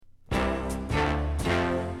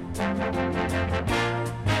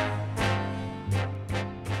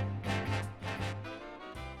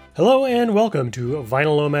Hello and welcome to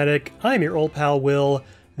Vinyl-O-Matic. I'm your old pal Will.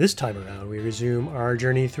 This time around we resume our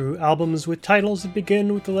journey through albums with titles that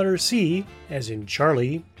begin with the letter C, as in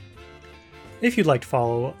Charlie. If you'd like to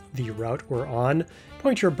follow the route we're on,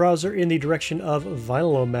 point your browser in the direction of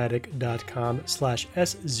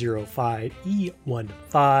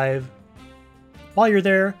vinylomatic.com/S05E15. While you're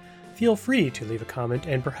there, feel free to leave a comment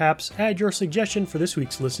and perhaps add your suggestion for this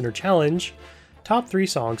week's listener challenge, top 3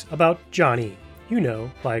 songs about Johnny. You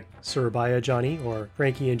know, like Surabaya Johnny, or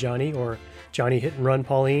Frankie and Johnny, or Johnny Hit and Run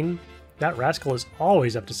Pauline. That rascal is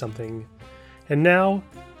always up to something. And now,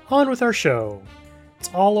 on with our show. It's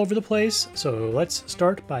all over the place, so let's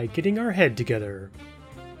start by getting our head together.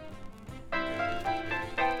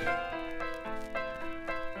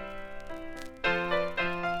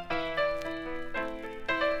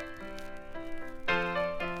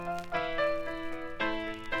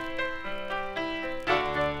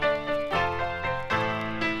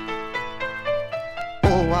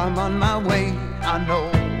 I'm on my way, I know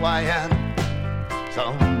I am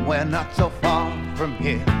somewhere not so far from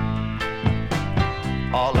here.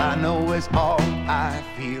 All I know is all I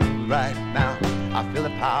feel right now. I feel the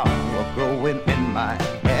power growing in my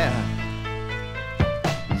hair.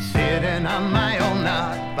 Sitting on my own,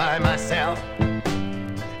 not by myself.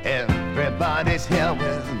 Everybody's here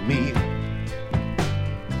with me.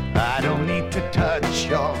 I don't need to touch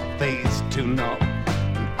your face to know.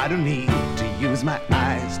 I don't need to use my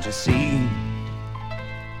eyes to see.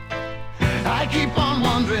 I keep on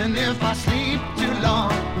wondering if I sleep too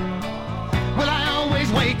long. Will I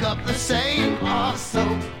always wake up the same or so?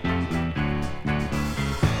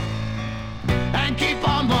 And keep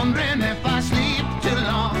on wondering if I sleep too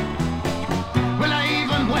long. Will I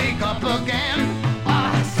even wake up again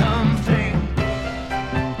or something?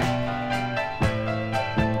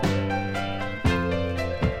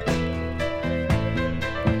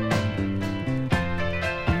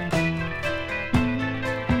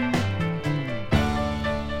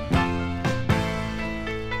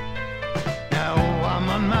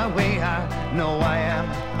 No, I am.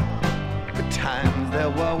 The times there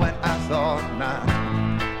were when I thought not.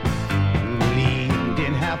 Leaned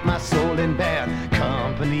in half my soul in bad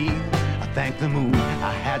company. I thank the moon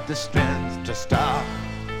I had the strength to stop.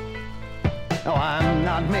 No, I'm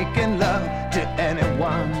not making love to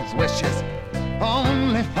anyone's wishes,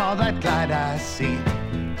 only for that light I see.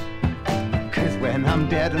 Cause when I'm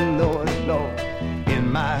dead and low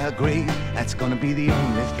in my grave, that's gonna be the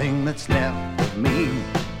only thing that's left of me.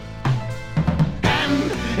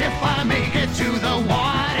 If I make it to the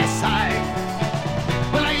water side,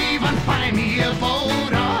 will I even find me a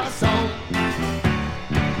boat or so?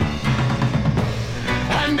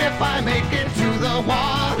 And if I make it to the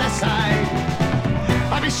water side,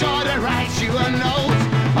 I'll be sure to write you a note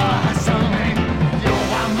or something. Yo,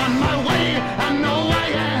 I'm on my way, I know I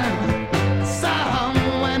am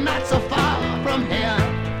somewhere not so far from here.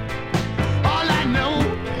 All I know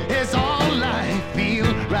is all I feel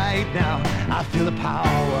right now. I feel the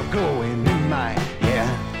power growing in my hair.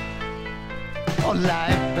 Oh,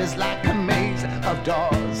 life is like a maze of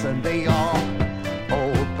doors, and they all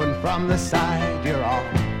open from the side you're on.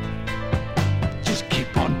 Just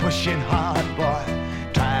keep on pushing hard, boy.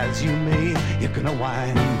 Try as you may, you're gonna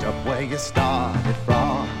wind up where you started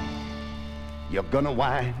from. You're gonna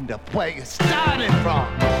wind up where you started from.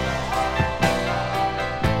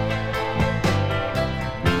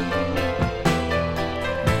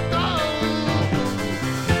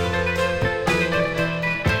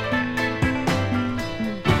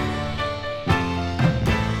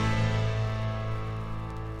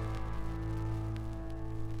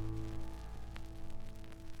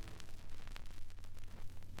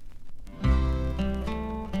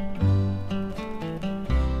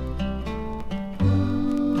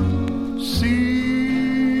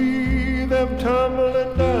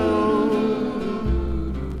 Tumbling down,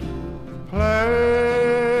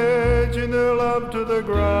 pledging their love to the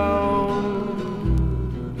ground.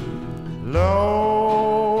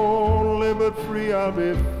 Lonely but free I'll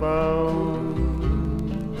be found,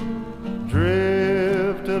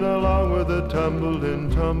 drifting along with the tumbled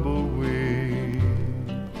and tumbleweed.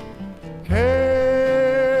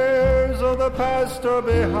 Cares of the past are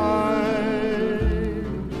behind,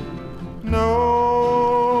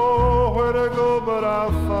 nowhere to go but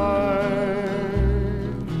I'll find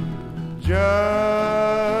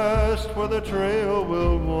just where the trail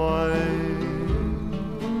will wind,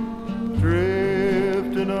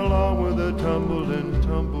 drifting along with the tumbled and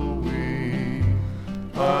tumbleweed.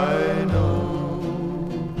 I know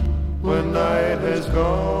when night has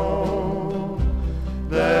gone,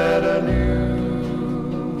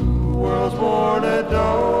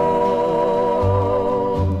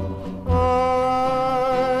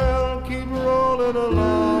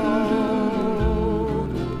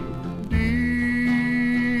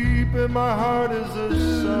 in my heart is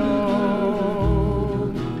a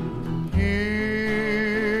song.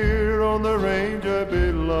 Here on the range I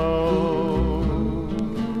belong,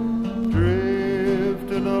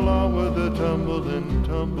 drifting along with the tumble and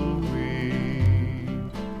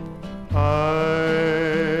tumbleweed.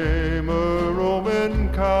 I'm a Roman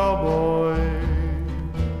cowboy,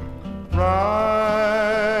 riding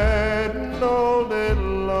all day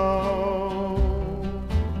long.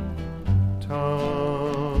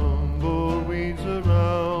 Tumbleweeds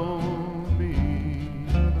around me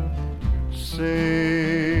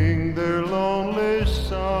sing their lonely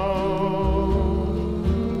song.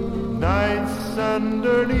 Nights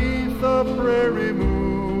underneath a prairie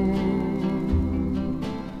moon,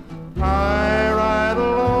 I ride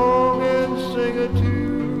along and sing a tune.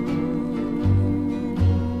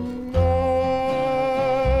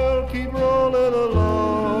 I'll keep rolling along.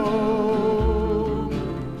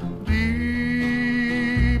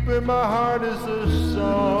 Deep in my heart is a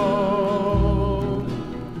song.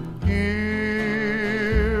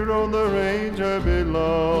 Here on the range I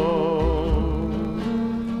belong,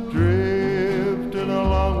 drifting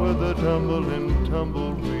along with the tumble and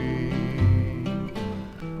tumbleweed,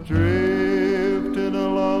 drifting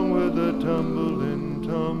along with the tumble and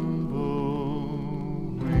tumbleweed.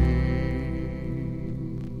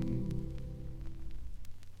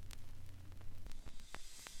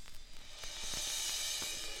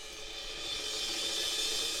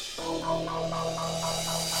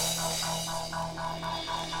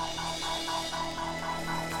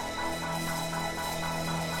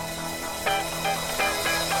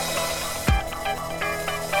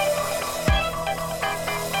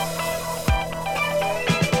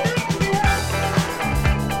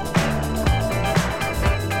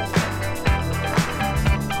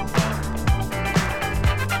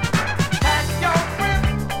 Pack your grip,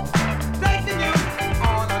 taking you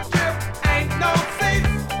on a trip, ain't no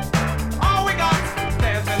seats. All we got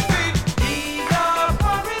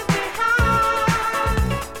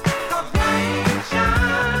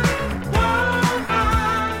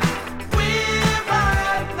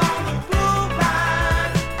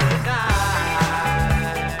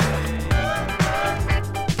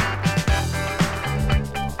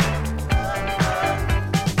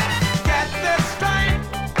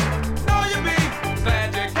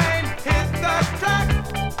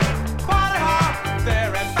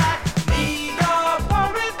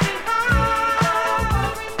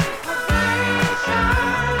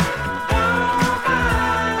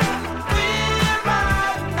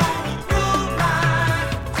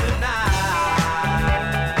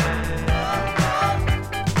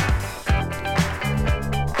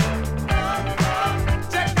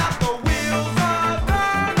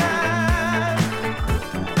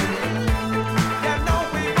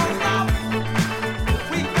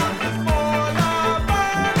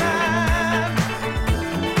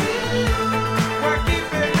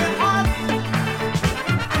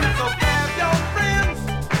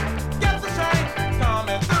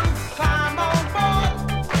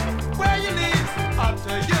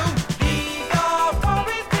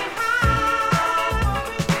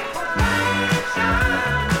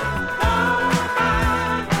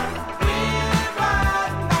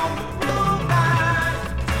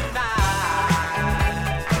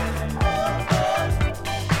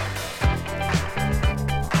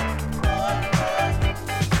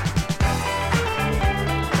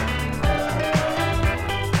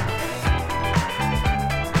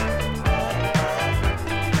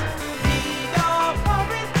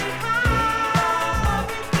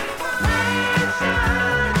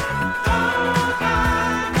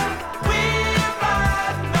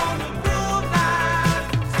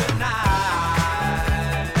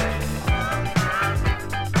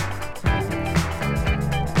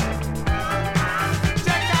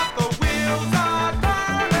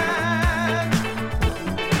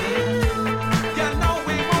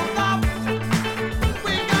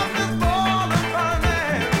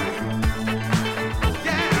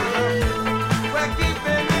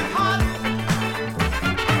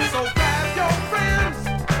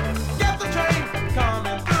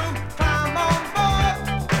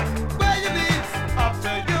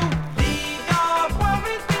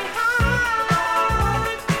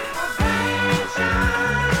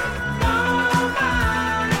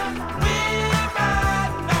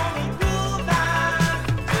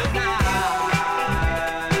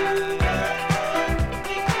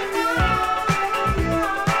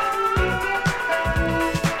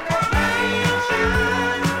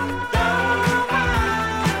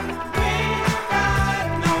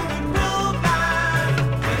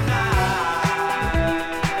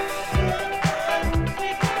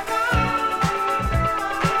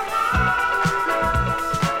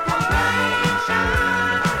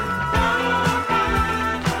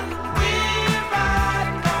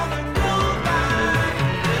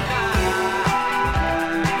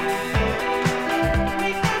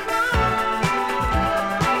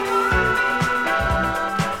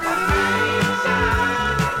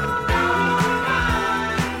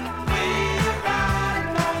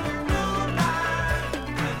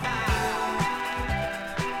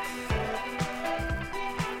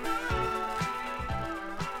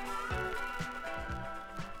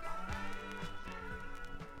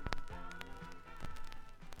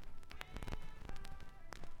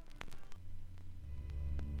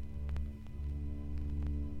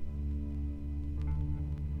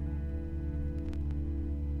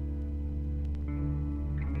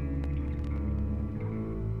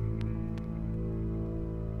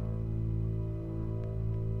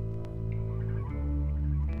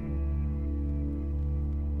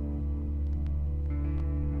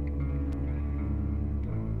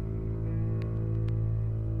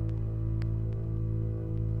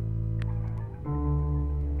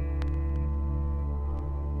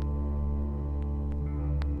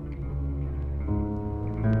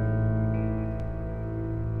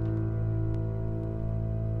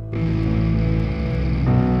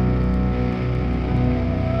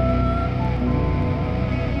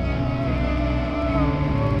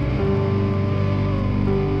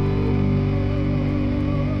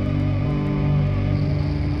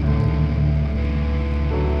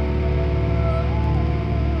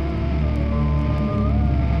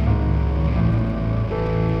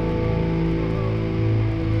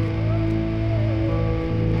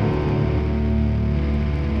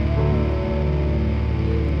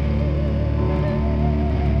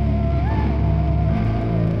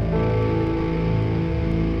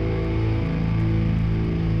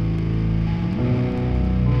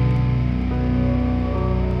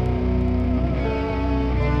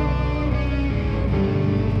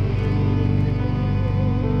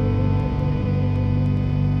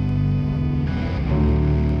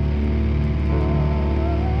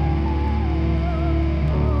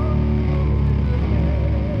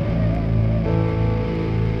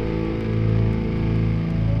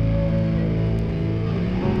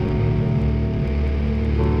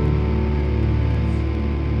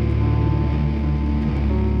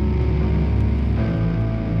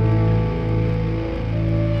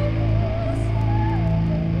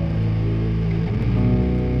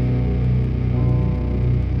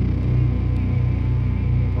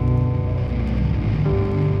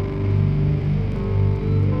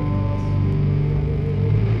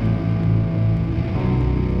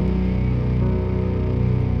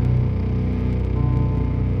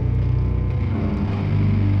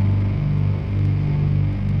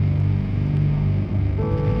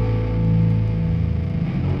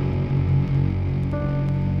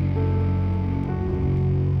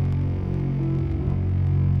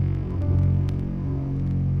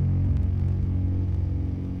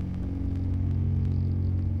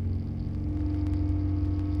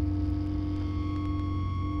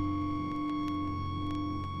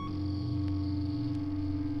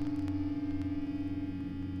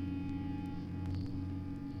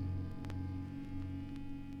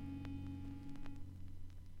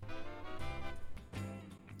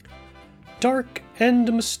Dark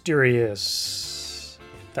and mysterious.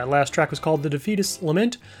 That last track was called The Defeatist's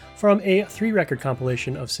Lament from a 3-record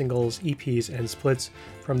compilation of singles, EPs, and splits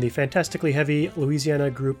from the fantastically heavy Louisiana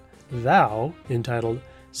group Thou, entitled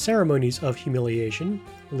Ceremonies of Humiliation,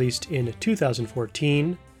 released in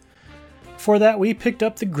 2014. Before that, we picked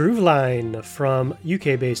up the Groove Line from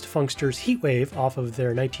UK-based funksters Heatwave off of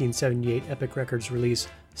their 1978 Epic Records release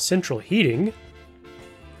Central Heating.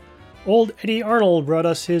 Old Eddie Arnold brought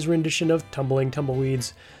us his rendition of Tumbling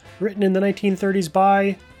Tumbleweeds, written in the 1930s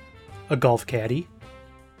by a golf caddy.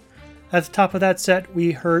 At the top of that set,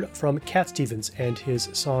 we heard from Cat Stevens and his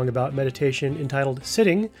song about meditation entitled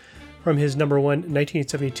Sitting from his number 1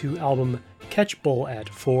 1972 album Catch Bull at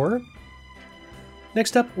 4.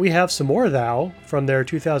 Next up, we have some more Thou from their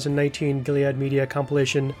 2019 Gilead Media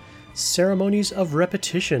compilation Ceremonies of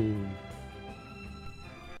Repetition.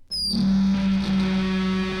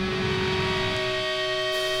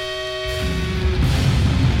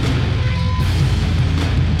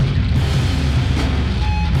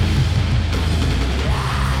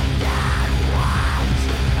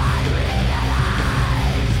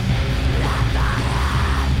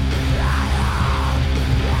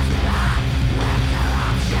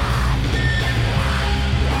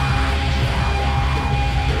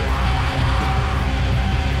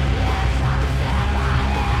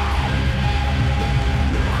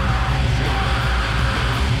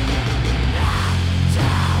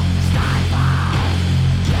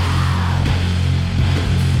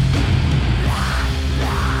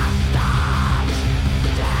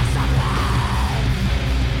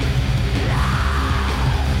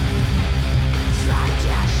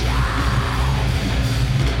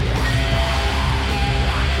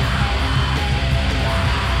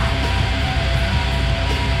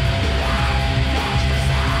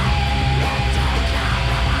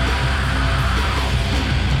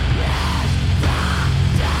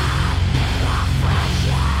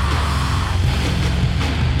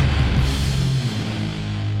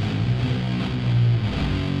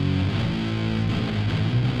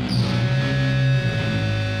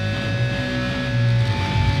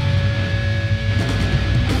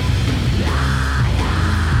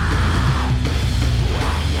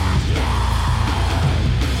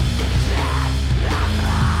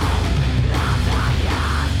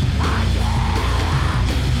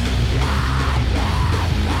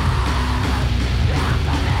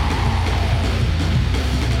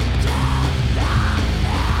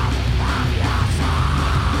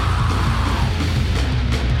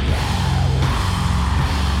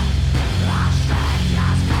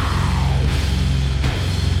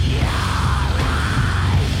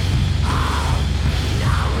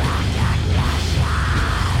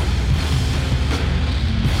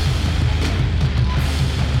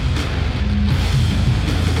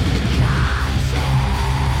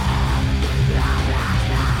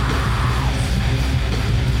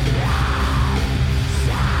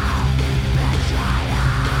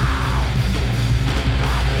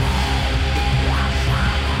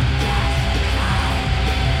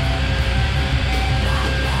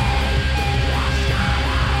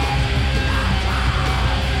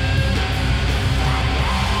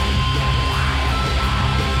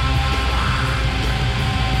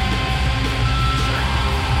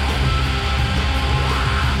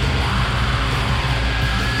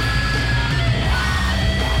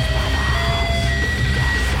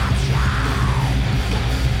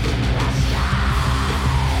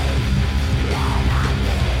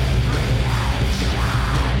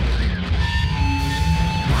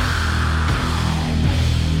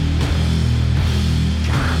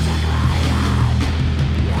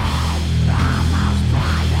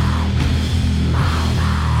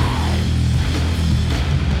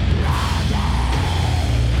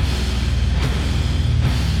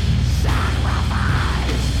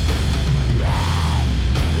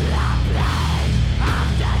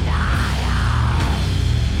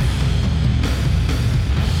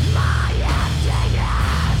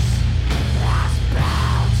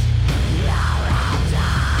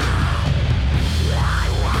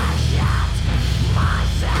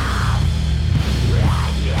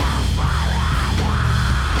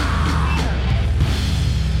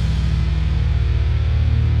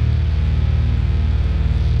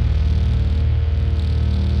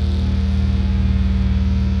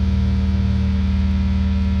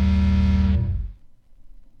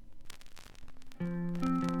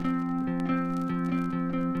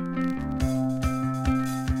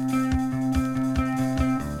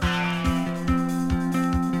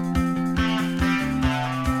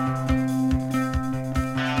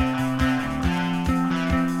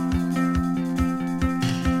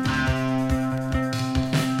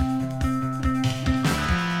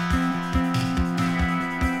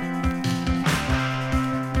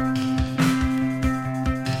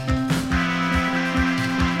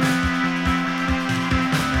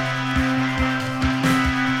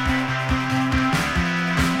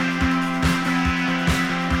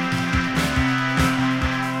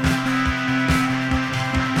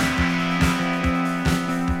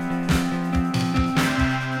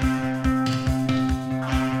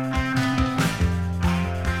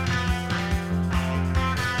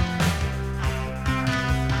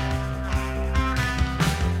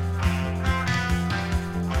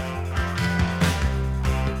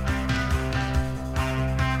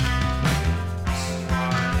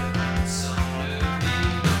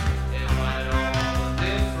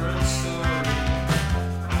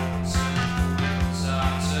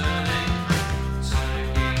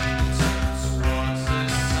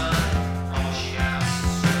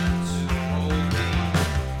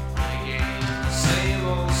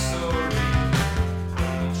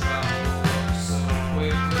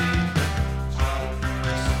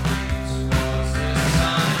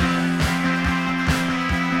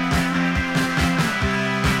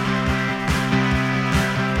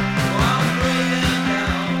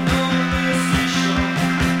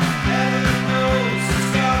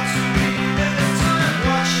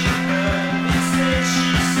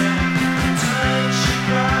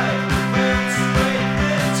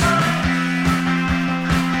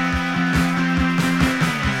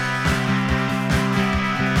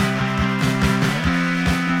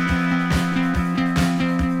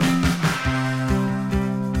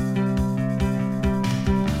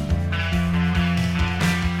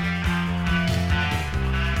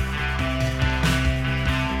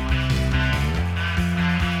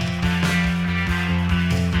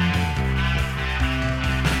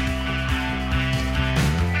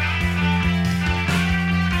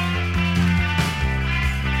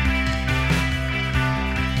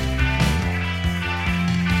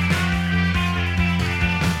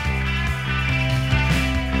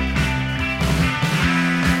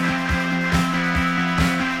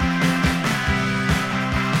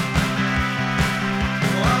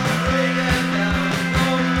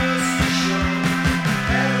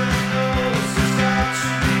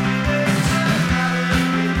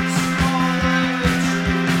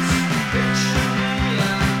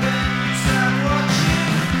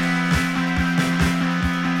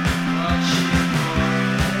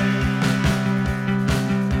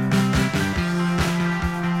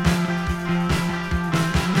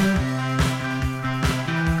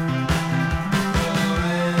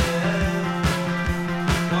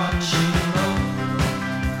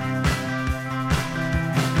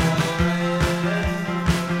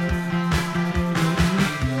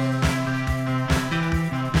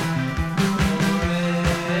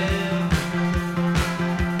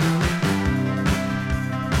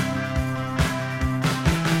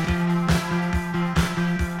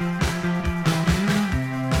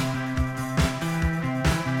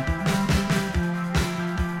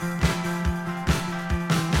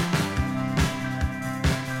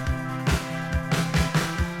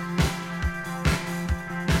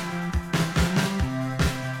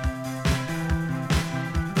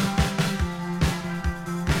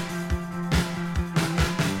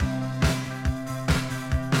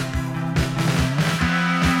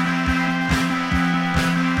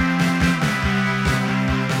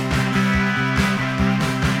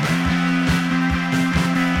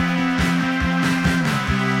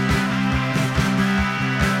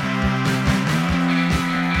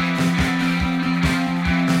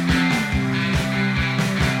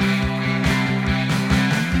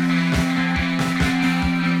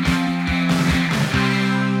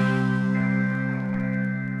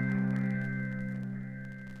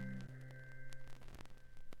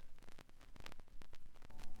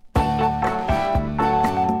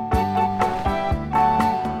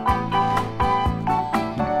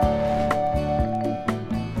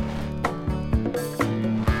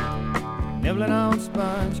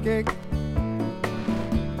 sponge cake,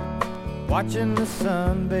 watching the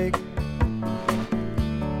sun bake.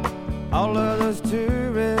 All of those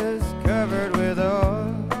tourists covered with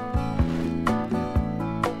oil,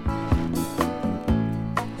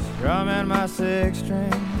 strumming my six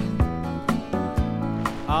string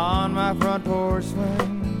on my front porch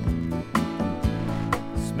swing.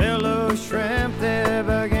 Smell those shrimp, they're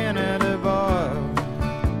beginning to boil.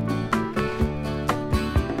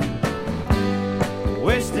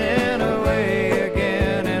 Wasting away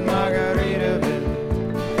again in Margaritaville,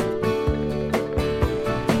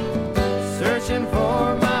 searching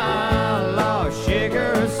for my lost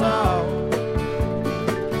sugar or salt.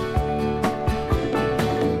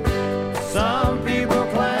 Some people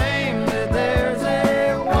claim that there's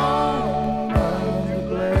a woman to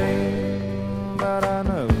blame, but I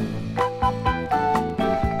know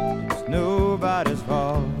it's nobody's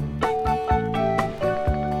fault.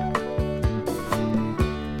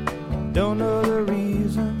 Don't know the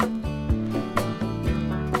reason,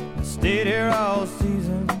 stayed here all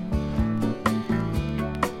season.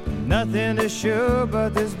 Nothing to show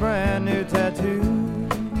but this brand new tattoo,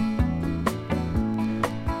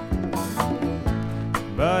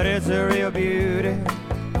 but it's a real beauty,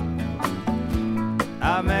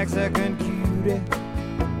 a Mexican cutie.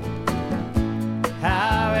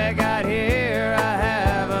 How it got here, I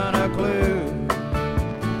haven't a clue.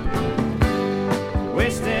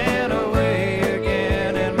 Wasting away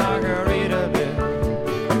again in Margaritaville,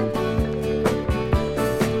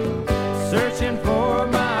 searching for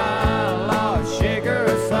my lost sugar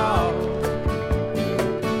or salt.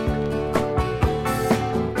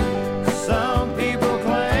 Some people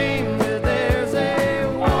claim that there's a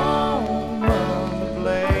woman to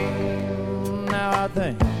blame. Now I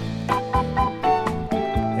think,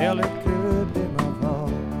 hell, it could be my fault.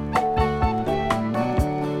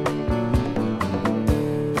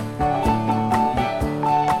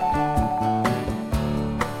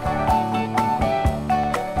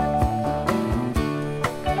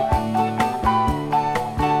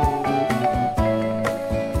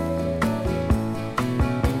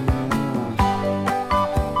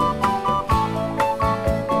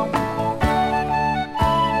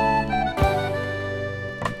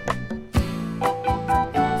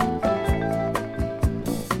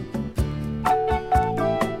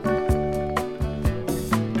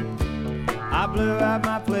 I blew out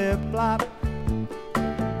my flip-flop,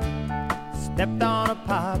 stepped on a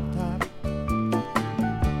pop-top,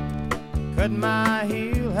 cut my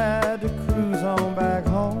heel, had to cruise on back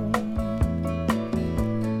home.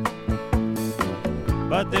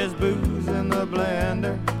 But there's booze in the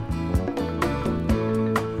blender,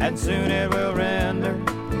 and soon it will render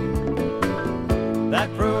that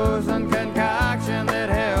frozen concoction that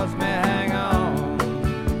helps me hang on.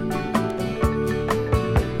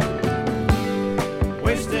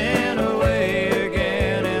 Wasting away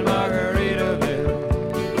again in Margaritaville,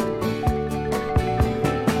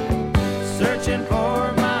 searching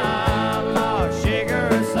for my lost sugar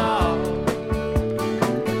or salt.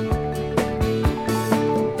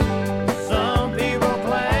 Some people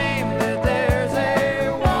claim that there's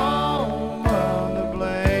a woman to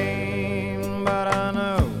blame, but I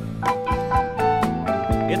know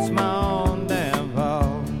it's my own damn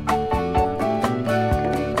fault.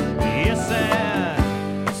 Yes,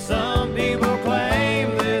 and some people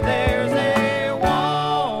claim that there's a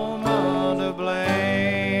woman to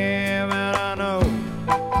blame, and I know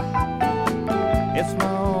it's my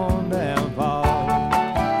own damn fault.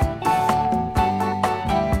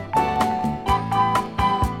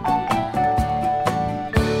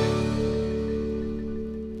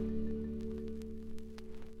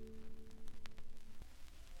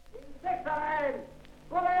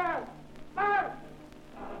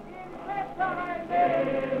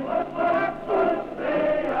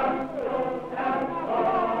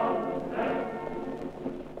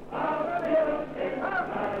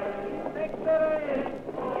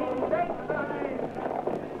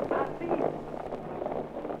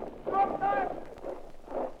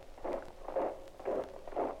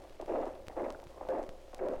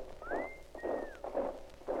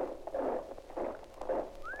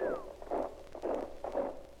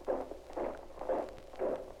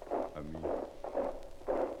 Ami,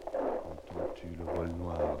 entends-tu le vol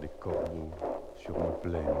noir des corbeaux sur nos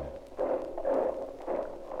plaines?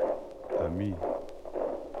 Ami,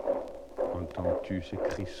 entends-tu ces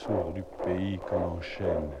cris sourds du pays qu'on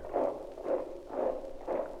enchaîne?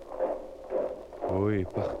 Ohé,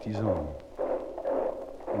 partisans,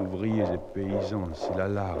 ouvriers et paysans, c'est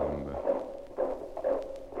l'alarme.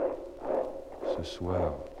 Ce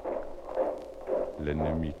soir,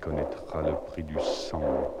 l'ennemi connaîtra le prix du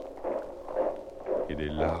sang et des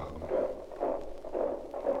larmes.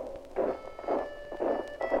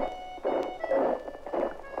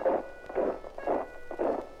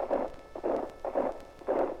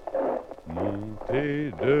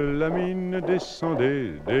 Montez de la mine,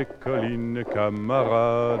 descendez des collines,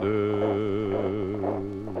 camarades.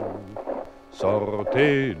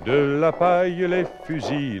 Sortez de la paille les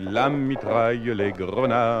fusils, la mitraille, les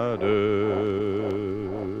grenades.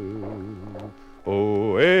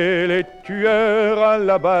 Oh, et les tueurs à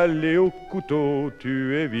la balle et au couteau,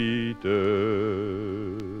 tuez vite.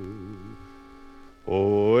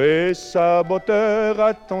 Oh, et saboteur,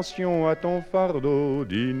 attention à ton fardeau,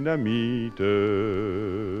 dynamite.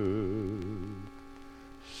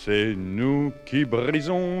 C'est nous qui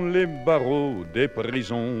brisons les barreaux des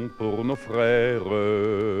prisons pour nos frères.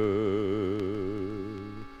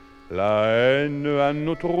 La haine à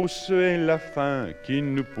nos trousses et la faim qui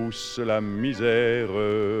nous pousse la misère.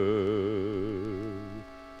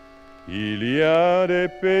 Il y a des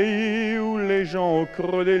pays où les gens au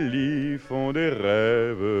creux des lits font des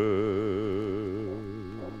rêves.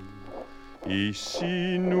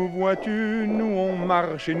 Ici, nous vois-tu, nous on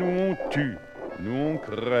marche et nous on tue. Nous on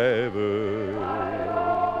crève.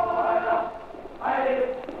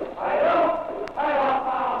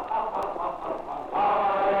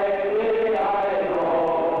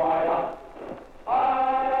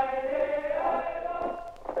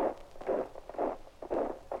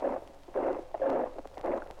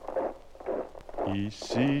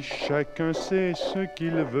 Ici, chacun sait ce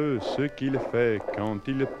qu'il veut, ce qu'il fait quand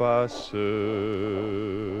il passe.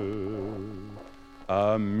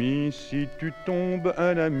 Ami, si tu tombes,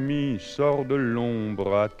 un ami sort de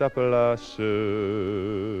l'ombre à ta place.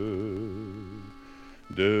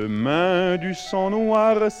 Demain, du sang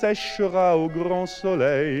noir séchera au grand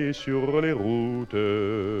soleil sur les routes.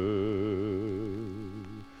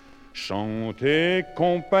 Chantez,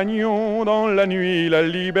 compagnons, dans la nuit, la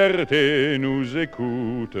liberté nous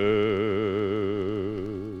écoute.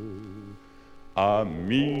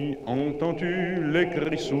 Ami, entends-tu les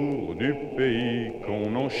cris sourds du pays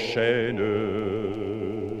qu'on enchaîne?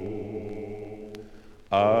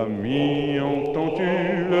 Ami, entends-tu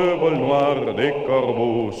le vol noir des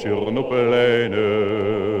corbeaux sur nos plaines?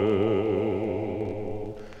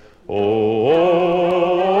 Oh, oh,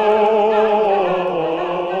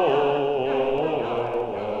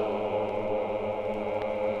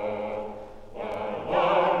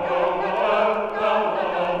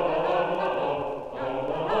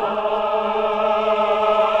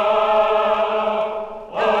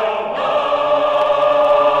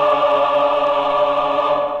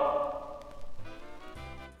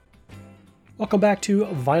 Welcome back to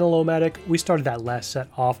Vinyl-O-Matic. We started that last set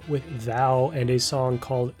off with Thou and a song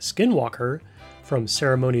called Skinwalker from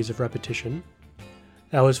Ceremonies of Repetition.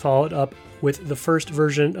 That was followed up with the first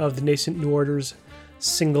version of the Nascent New Order's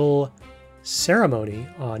single Ceremony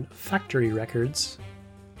on Factory Records.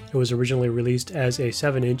 It was originally released as a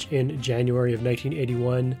 7-inch in January of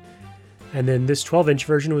 1981, and then this 12-inch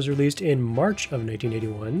version was released in March of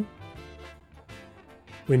 1981.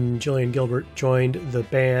 When Gillian Gilbert joined the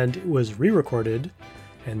band, it was re-recorded,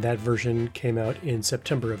 and that version came out in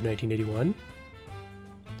September of 1981.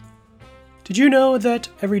 Did you know that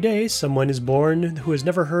every day someone is born who has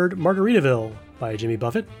never heard Margaritaville by Jimmy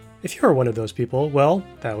Buffett? If you're one of those people, well,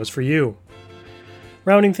 that was for you.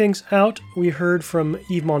 Rounding things out, we heard from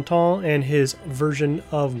Yves Montand and his version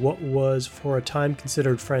of what was for a time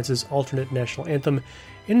considered France's alternate national anthem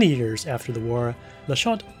in the years after the war, Le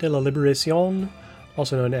Chant de la Libération,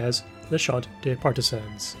 also known as Le Chant des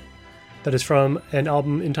Partisans. That is from an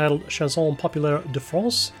album entitled Chansons Populaires de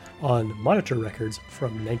France on Monitor Records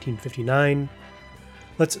from 1959.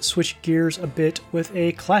 Let's switch gears a bit with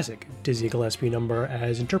a classic Dizzy Gillespie number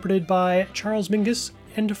as interpreted by Charles Mingus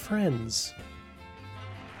and Friends.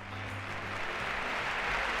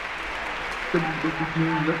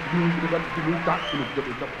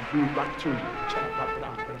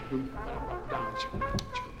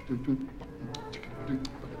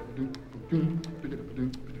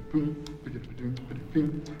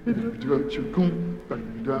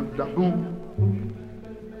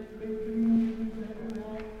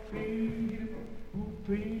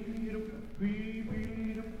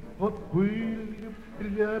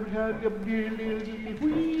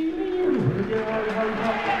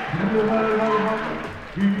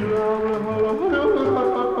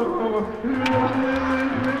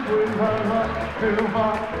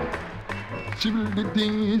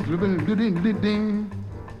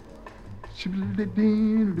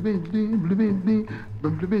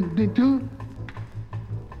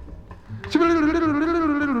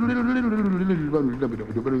 Do that later.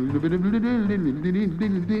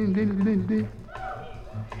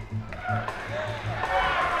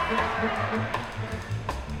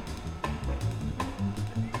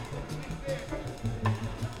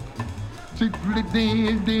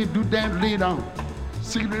 Do that later.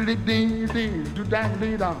 Do that. Do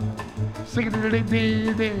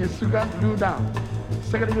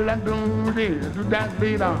that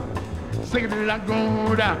later. Sing it like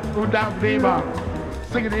go da, go da flavor.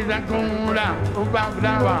 Sing it like go da, go ba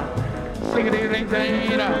flava. Sing it like da,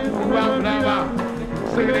 go ba flava.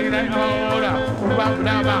 Sing it like go da, go ba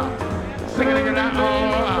flava. Sing it like go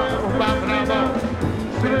ba flava.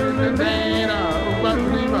 Sing it like da, go ba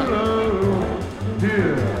flava.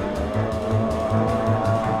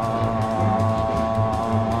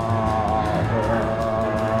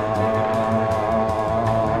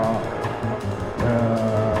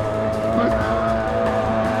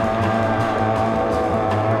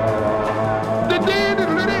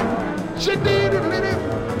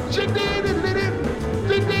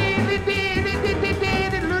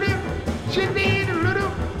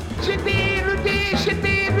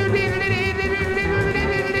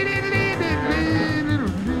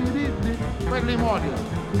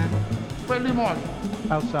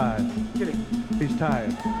 Outside. Get it. He's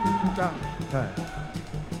tired. Down. Tired.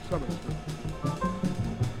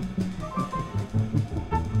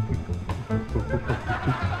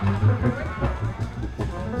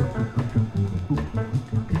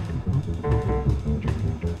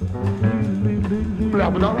 Blah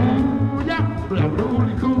blah ooh yeah, blah blah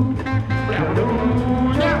ooh cool, blah blah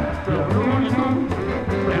ooh yeah, blah blah ooh cool,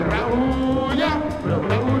 blah blah ooh yeah, blah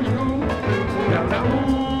blah ooh cool, blah blah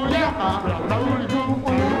ooh yeah, blah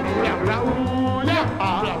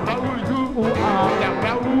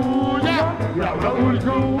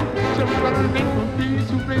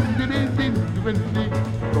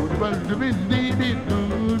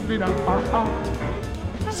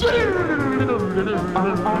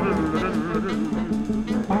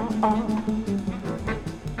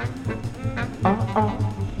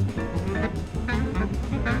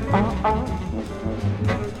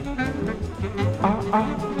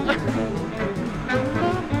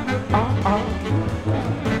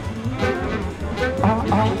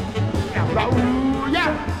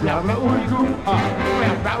blah ooh cool, blah blah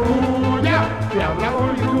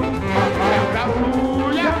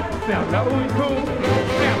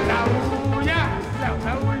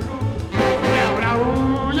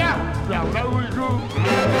ooh yeah, blah blah ooh cool, blah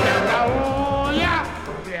blah ooh yeah,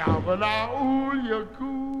 blah blah ooh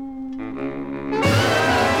cool.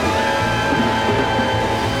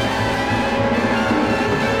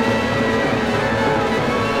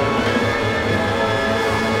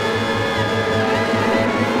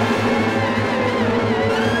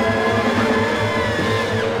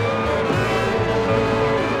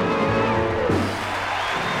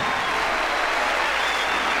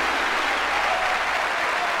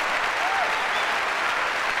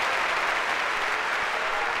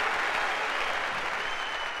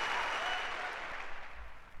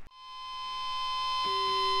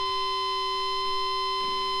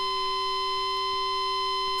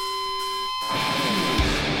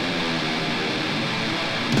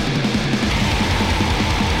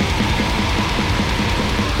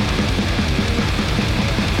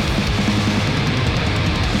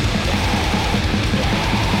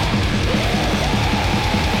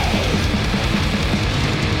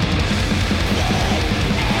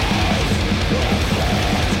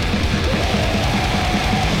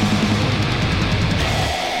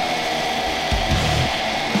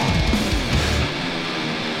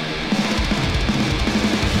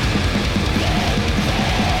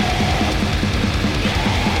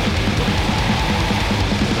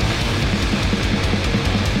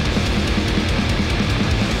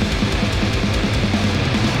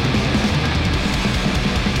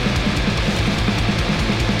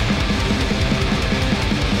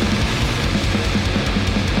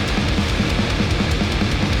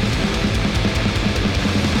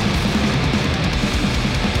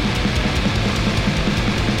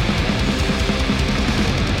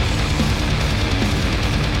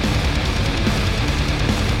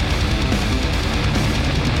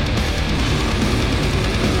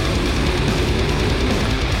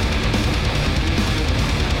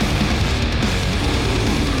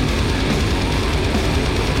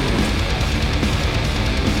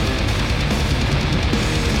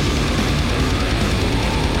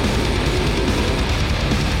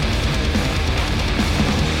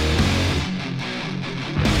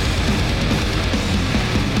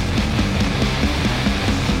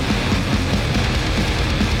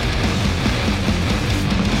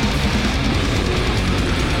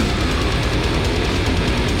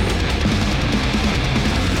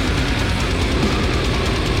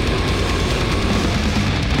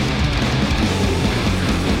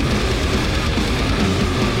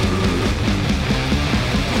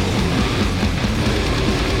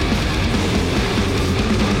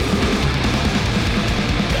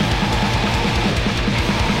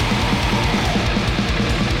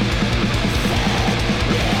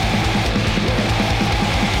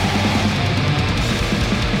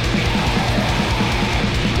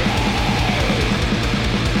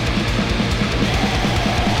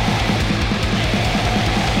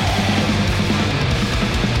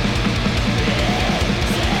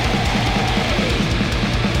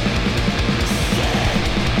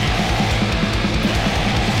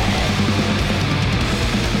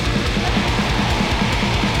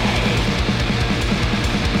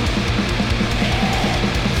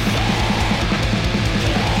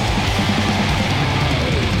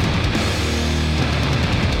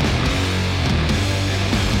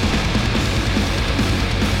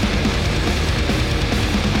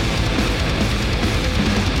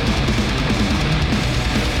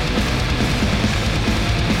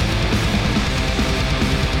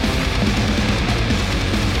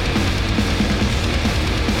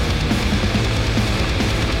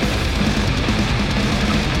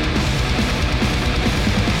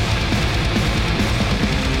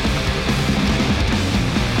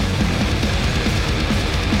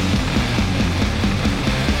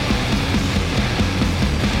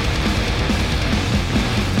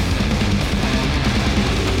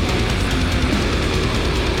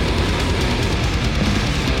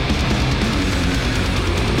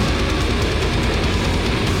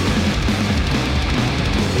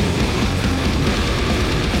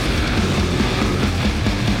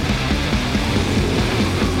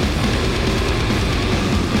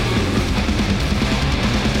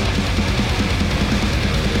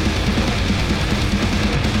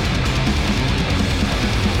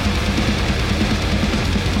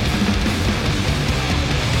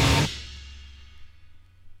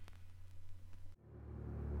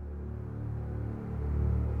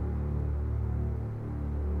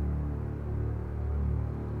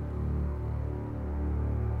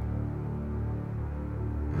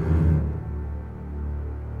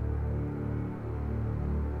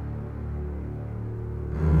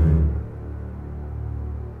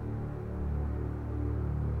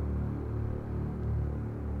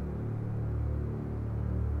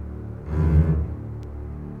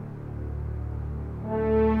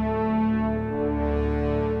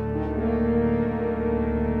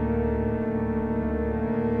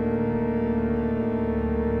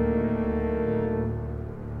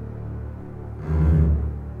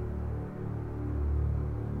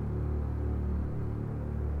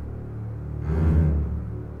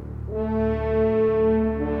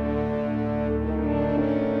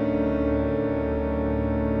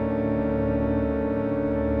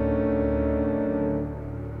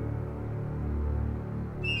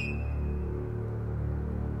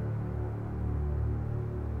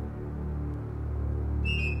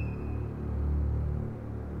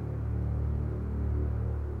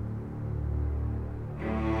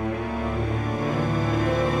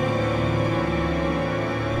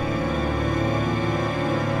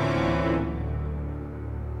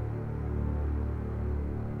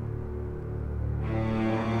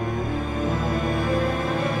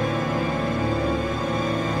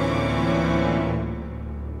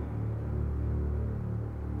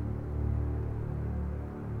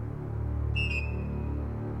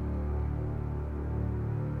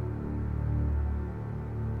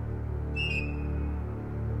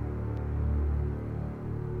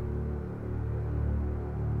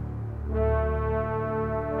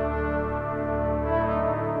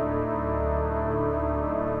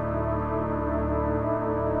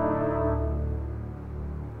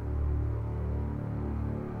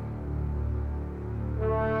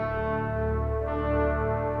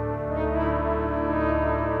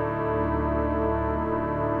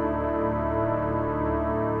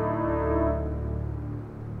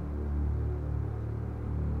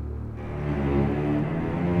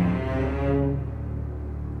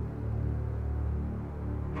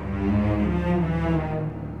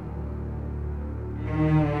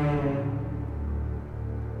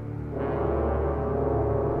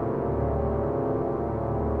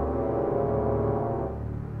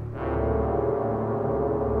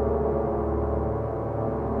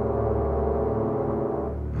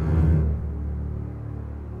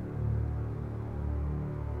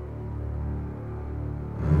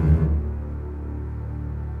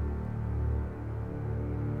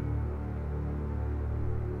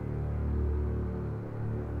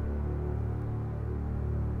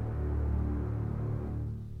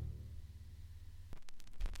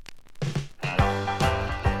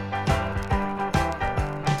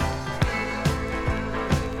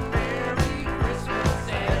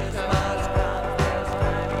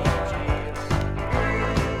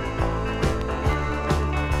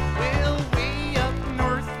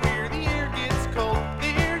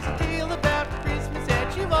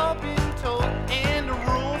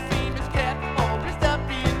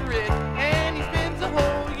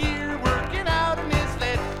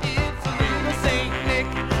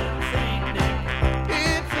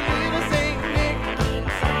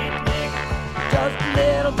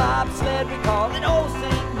 calling old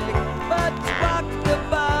Saint Nick. But she rocked the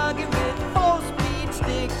buggy with a 4-speed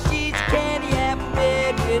stick. She's a candy apple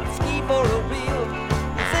red with a ski for a wheel.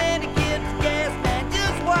 Santa gets the gas man,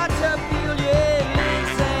 just watch her feel. Yeah, little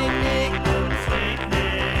Saint Nick.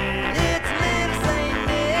 It's little Saint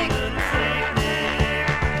Nick.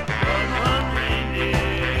 Run, run, reindeer.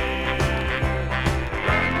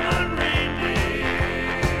 Run, run, reindeer.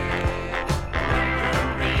 Run, run,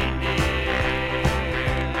 reindeer.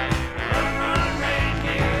 Run, run,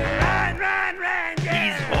 reindeer. Run, run, reindeer.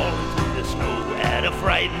 He's hauling through the snow at a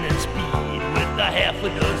frightening speed with a half a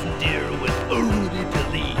dozen deer with a Rudy to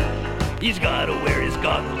lead. He's gotta wear his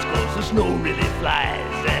goggles 'cause the snow really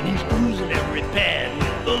flies, and he's cruising every pad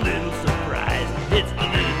with a little surprise. It's the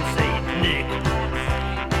little Saint Nick.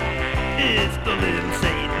 It's the little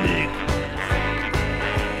Saint Nick.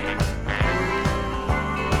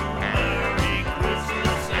 Merry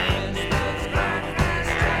Christmas, Saint Nick. Merry Christmas, Saint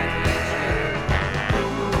Nick.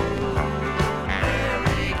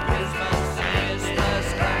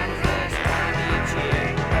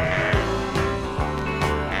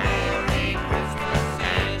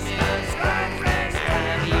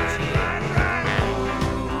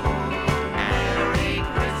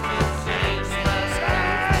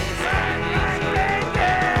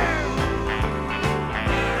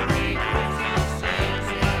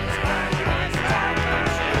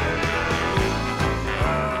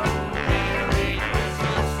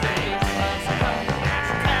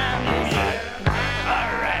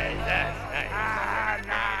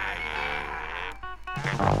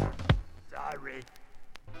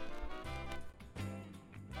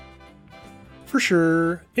 For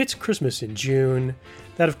sure, it's Christmas in June.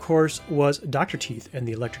 That, of course, was Dr. Teeth and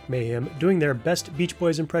the Electric Mayhem doing their best Beach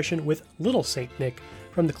Boys impression with Little Saint Nick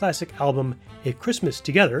from the classic album A Christmas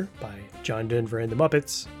Together by John Denver and the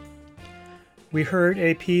Muppets. We heard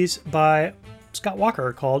a piece by Scott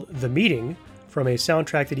Walker called The Meeting from a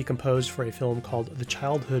soundtrack that he composed for a film called The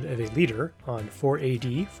Childhood of a Leader on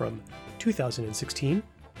 4AD from 2016.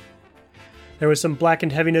 There was some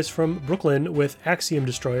blackened heaviness from Brooklyn with Axiom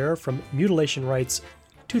Destroyer from Mutilation Right's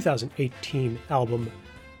 2018 album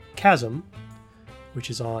Chasm,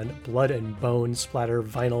 which is on Blood and Bone splatter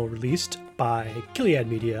vinyl released by Gilead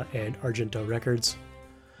Media and Argento Records.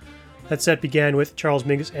 That set began with Charles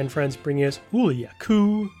Mingus and friends bringing us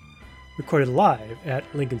Ooliaku, recorded live at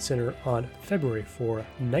Lincoln Center on February 4,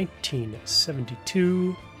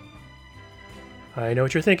 1972. I know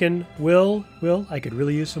what you're thinking. Will, I could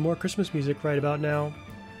really use some more Christmas music right about now.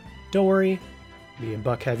 Don't worry, me and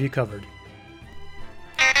Buck have you covered.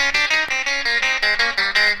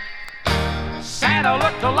 Santa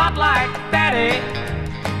looked a lot like Daddy.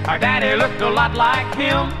 Our Daddy looked a lot like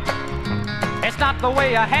him. It's not the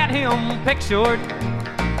way I had him pictured.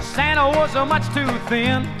 Santa was much too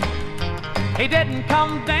thin. He didn't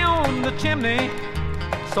come down the chimney,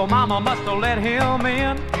 so Mama must have let him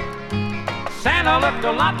in. Santa looked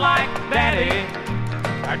a lot like Daddy.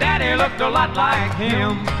 Our Daddy looked a lot like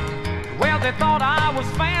him. Well, they thought I was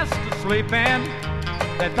fast asleep and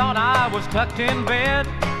they thought I was tucked in bed.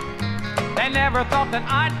 They never thought that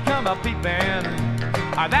I'd come a peeping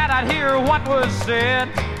or that I'd hear what was said.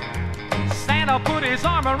 Santa put his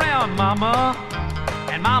arm around Mama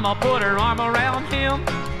and Mama put her arm around him.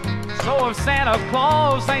 So if Santa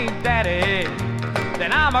Claus ain't Daddy,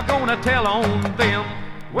 then I'm gonna tell on them.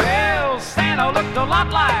 Well, Santa looked a lot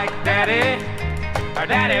like Daddy. Our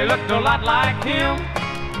Daddy looked a lot like him.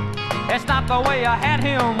 It's not the way I had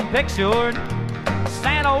him pictured.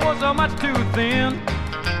 Santa was much too thin.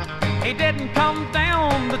 He didn't come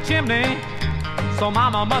down the chimney, so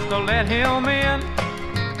Mama must have let him in.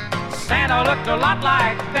 Santa looked a lot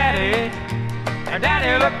like Daddy. Our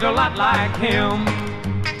Daddy looked a lot like him.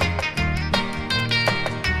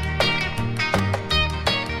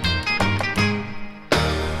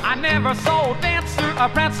 I never saw Dancer or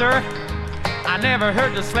Prancer. I never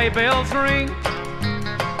heard the sleigh bells ring.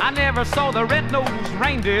 I never saw the red-nosed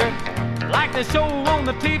reindeer like they show on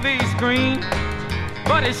the TV screen.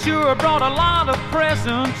 But it sure brought a lot of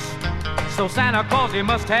presents, so Santa Claus he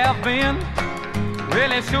must have been.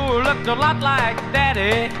 Really sure looked a lot like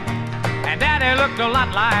Daddy, and Daddy looked a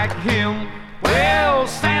lot like him. Well,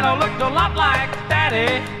 Santa looked a lot like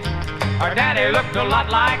Daddy. Our Daddy looked a lot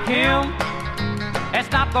like him. It's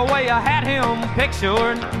not the way I had him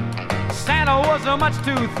pictured. Santa was much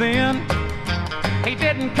too thin. He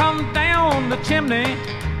didn't come down the chimney,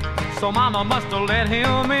 so Mama must have let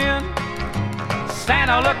him in.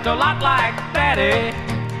 Santa looked a lot like Daddy,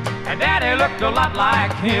 and Daddy looked a lot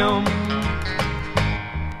like him.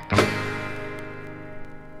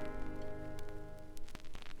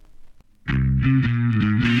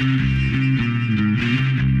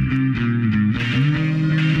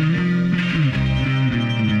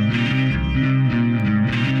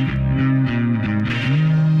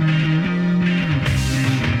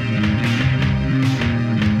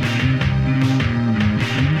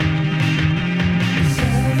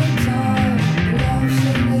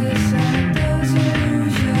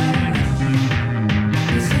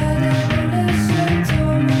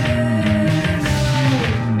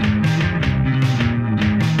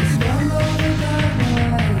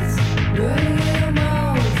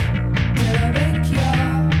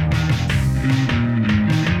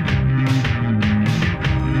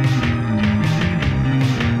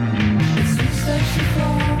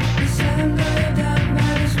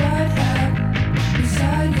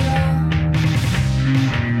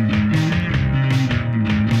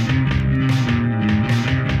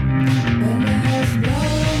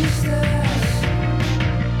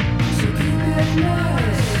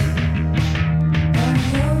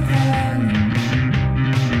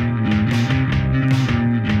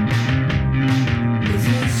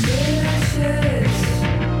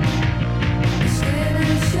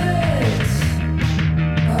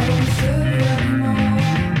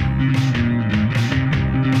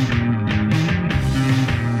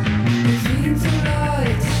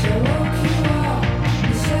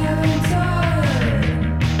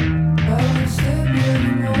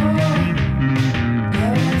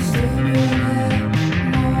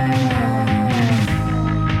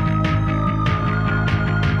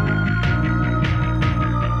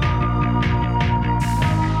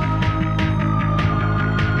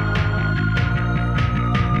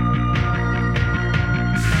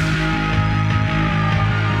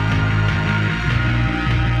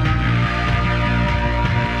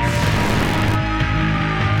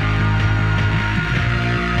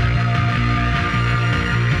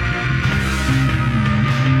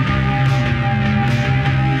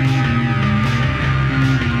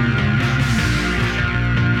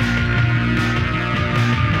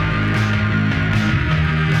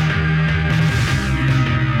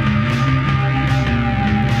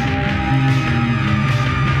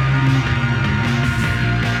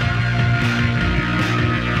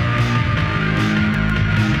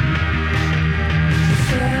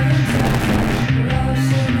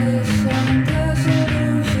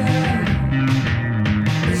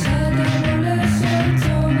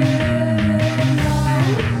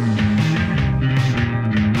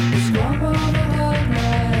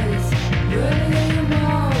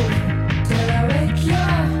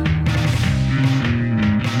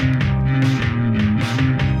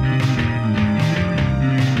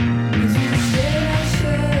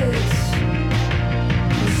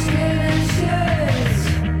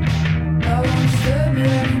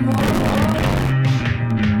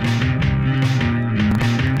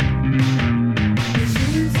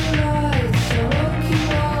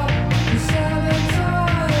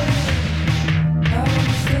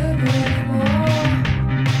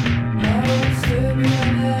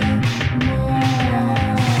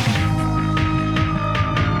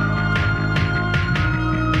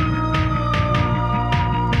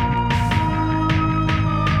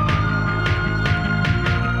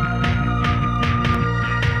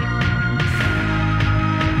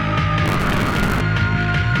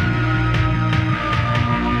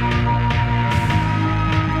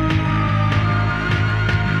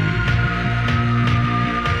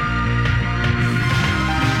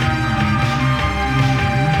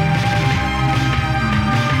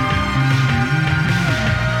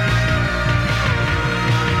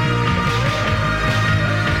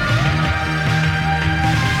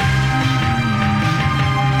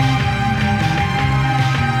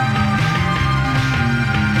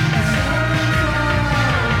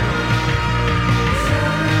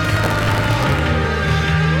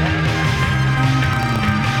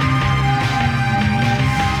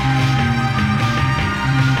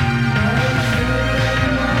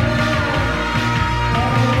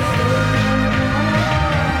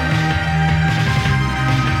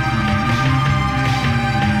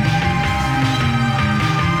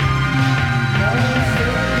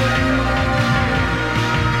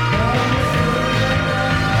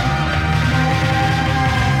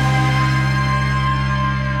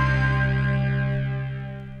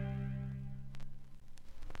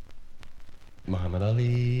 Muhammad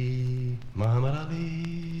Ali, Muhammad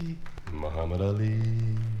Ali, Muhammad Ali.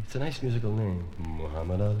 It's a nice musical name,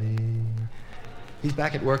 Muhammad Ali. He's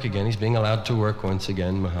back at work again. He's being allowed to work once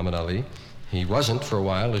again, Muhammad Ali. He wasn't for a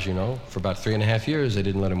while, as you know. For about 3.5 years, they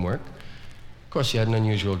didn't let him work. Of course, he had an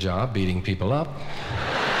unusual job, beating people up.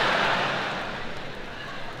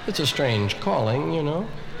 It's a strange calling, you know.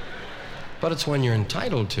 But it's one you're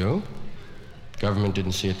entitled to. Government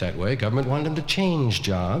didn't see it that way. Government wanted him to change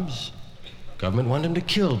jobs. Government wanted him to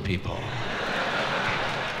kill people.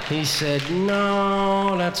 He said,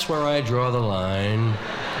 no, that's where I draw the line.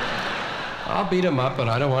 I'll beat him up, but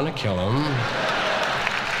I don't want to kill him.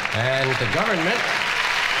 And the government...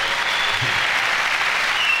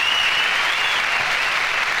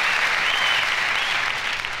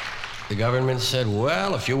 The government said,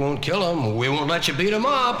 well, if you won't kill him, we won't let you beat him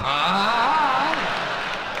up.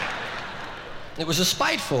 It was a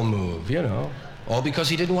spiteful move, you know, all because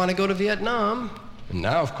he didn't want to go to Vietnam. And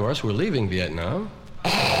now, of course, we're leaving Vietnam.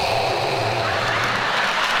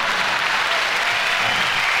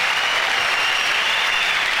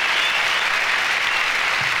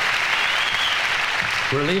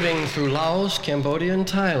 We're leaving through Laos, Cambodia, and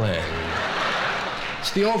Thailand.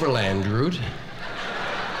 It's the overland route.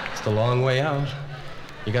 It's the long way out.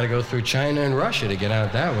 You gotta go through China and Russia to get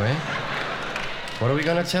out that way. What are we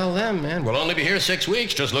gonna tell them, man? We'll only be here 6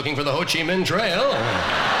 weeks just looking for the Ho Chi Minh Trail.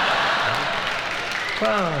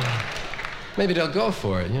 Well, maybe they'll go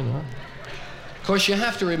for it, you know. Of course, you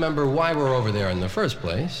have to remember why we're over there in the first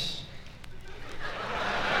place.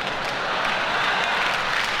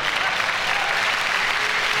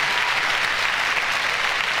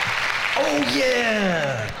 Oh,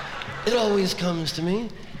 yeah! It always comes to me.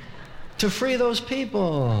 To free those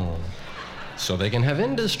people. So they can have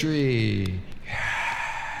industry.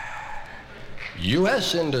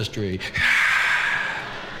 U.S. industry.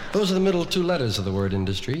 Those are the middle two letters of the word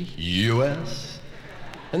industry. U.S.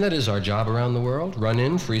 And that is our job around the world. Run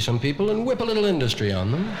in, free some people, and whip a little industry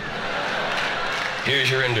on them.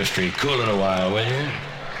 Here's your industry. Cool it a while, will you?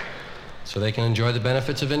 So they can enjoy the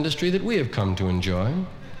benefits of industry that we have come to enjoy.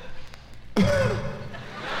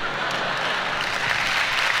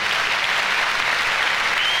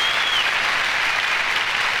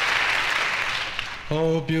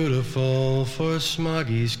 Oh, beautiful for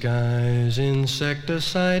smoggy skies,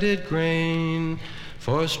 insecticided grain,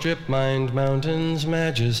 for strip-mined mountains'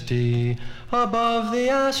 majesty above the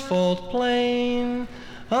asphalt plain.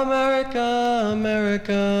 America,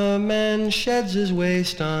 America, man sheds his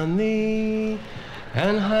waste on thee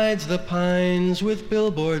and hides the pines with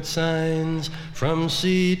billboard signs from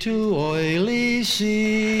sea to oily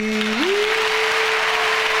sea.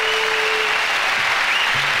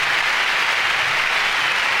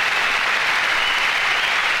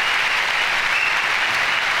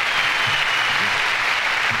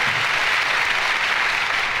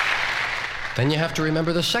 Then you have to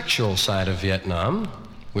remember the sexual side of Vietnam,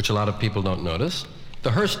 which a lot of people don't notice.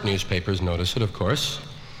 The Hearst newspapers notice it, of course.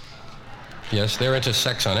 Yes, they're into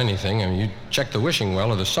sex on anything. I mean, you check the wishing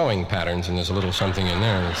well or the sewing patterns, and there's a little something in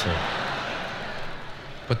there.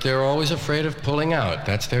 But they're always afraid of pulling out.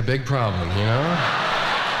 That's their big problem, you know?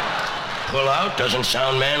 Pull out doesn't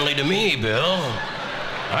sound manly to me, Bill.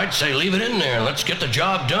 I'd say leave it in there and let's get the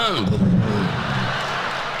job done.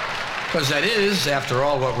 Because that is, after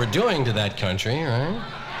all, what we're doing to that country, right?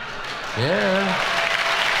 Yeah.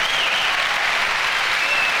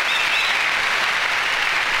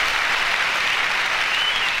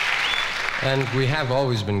 And we have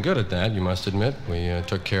always been good at that, you must admit. We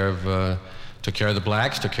took care of the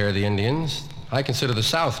blacks, took care of the Indians. I consider the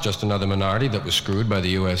South just another minority that was screwed by the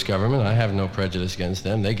U.S. government. I have no prejudice against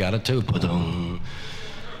them. They got it too.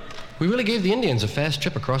 We really gave the Indians a fast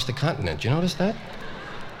trip across the continent. You notice that?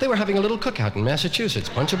 They were having a little cookout in Massachusetts.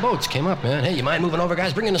 Bunch of boats came up, man. Hey, you mind moving over,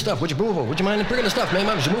 guys? Bring in the stuff. Would you move over? Would you mind bringing the stuff, man?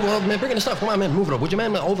 Would you move over, man? Bring in the stuff. Come on, man. Move it over. Would you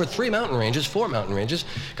mind over 4 mountain ranges?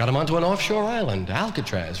 Got them onto an offshore island,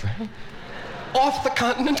 Alcatraz, right? Off the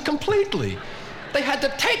continent completely. They had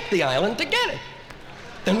to take the island to get it.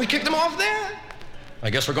 Then we kicked them off there. I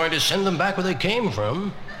guess we're going to send them back where they came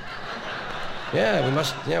from.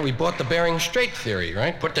 Yeah, we bought the Bering Strait theory,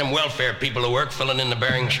 right? Put them welfare people to work filling in the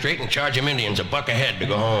Bering Strait and charge them Indians $1 a head to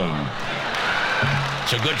go home.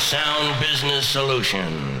 It's a good, sound business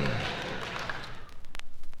solution.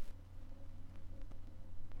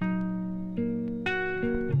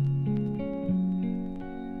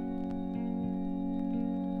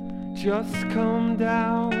 Just come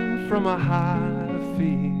down from a high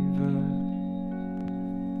fever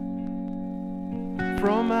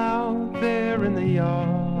from out there in the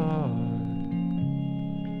yard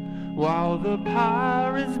While the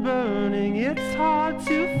pyre is burning, it's hard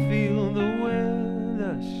to feel the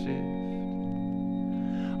weather shift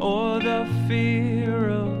or the fear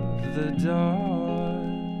of the dark.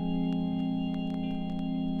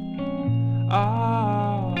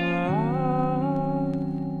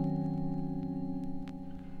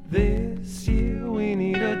 This year we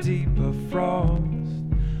need a deeper frost,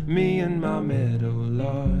 me and my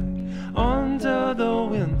meadowlark, under the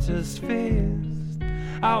winter's fist,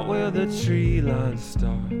 out where the tree line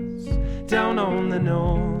starts, down on the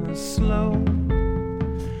north slope,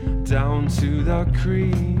 down to the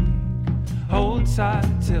creek, hold tight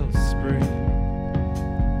till spring.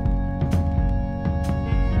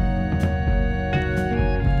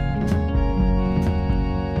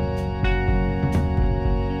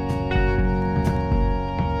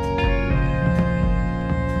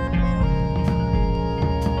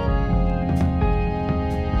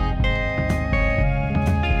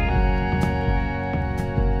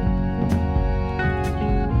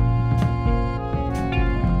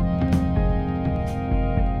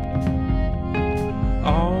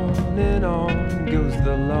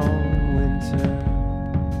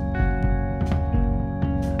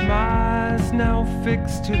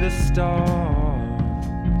 To the stars,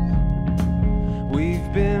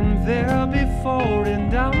 we've been there before,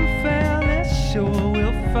 and I'm fairly sure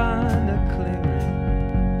we'll find a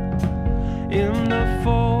clearing in the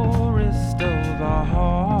forest of our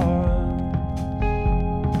hearts.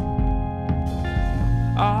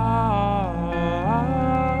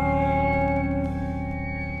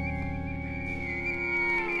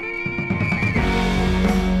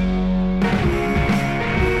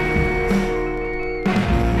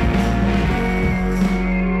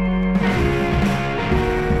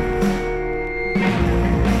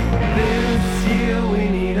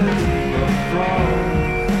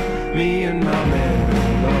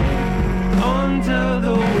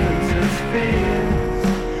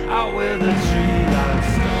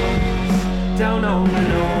 Down on the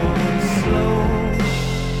north slope,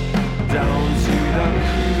 down to the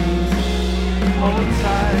cruise, hold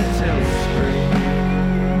tight till spring.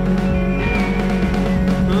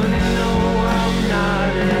 But no, I'm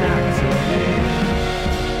not an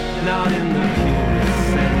activist, not in the purest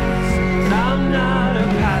sense. I'm not a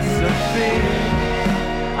pacifist,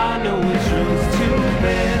 I know which roads to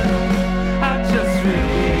bend. I just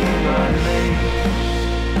repeat my name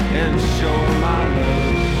and show my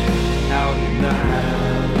love out in the house.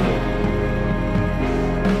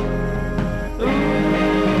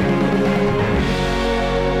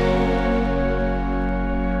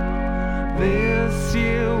 This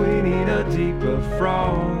year we need a deeper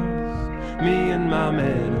frost, me and my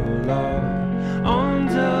meadowlark,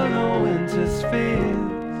 under the winter's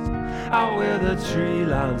fist, out where the tree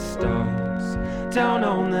line starts, down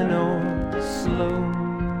on the north slope,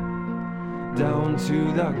 down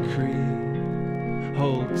to the creek,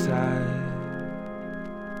 hold tight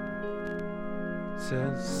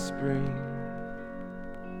till spring.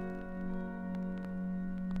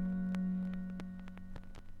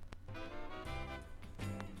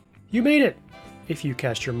 You made it! If you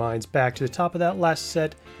cast your minds back to the top of that last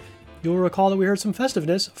set, you'll recall that we heard some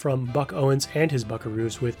festiveness from Buck Owens and his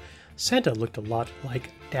Buckaroos with Santa Looked a Lot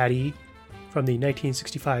Like Daddy from the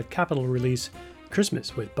 1965 Capitol release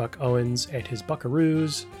Christmas with Buck Owens and his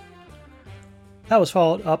Buckaroos. That was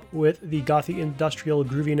followed up with the gothy industrial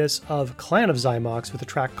grooviness of Clan of Zymox with a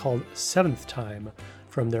track called Seventh Time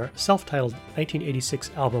from their self-titled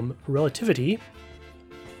 1986 album Relativity.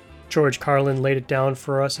 George Carlin laid it down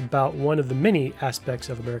for us about one of the many aspects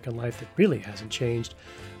of American life that really hasn't changed.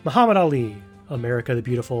 Muhammad Ali, America the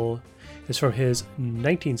Beautiful, is from his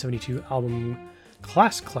 1972 album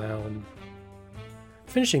Class Clown.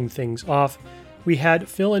 Finishing things off, we had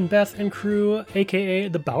Phil and Beth and crew, aka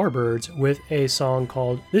the Bowerbirds, with a song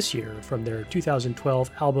called This Year from their 2012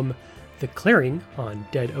 album The Clearing on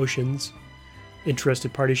Dead Oceans.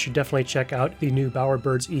 Interested parties should definitely check out the new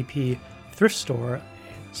Bowerbirds EP Thrift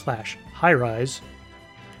Store/Highrise.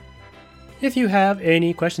 If you have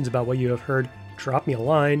any questions about what you have heard, drop me a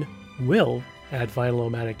line,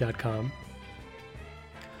 will@vinylomatic.com.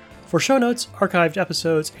 For show notes, archived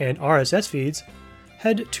episodes, and RSS feeds,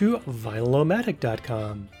 head to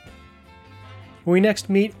vinylomatic.com. When we next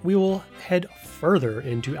meet, we will head further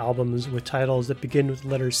into albums with titles that begin with the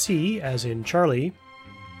letter C, as in Charlie.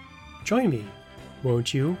 Join me,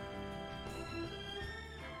 won't you?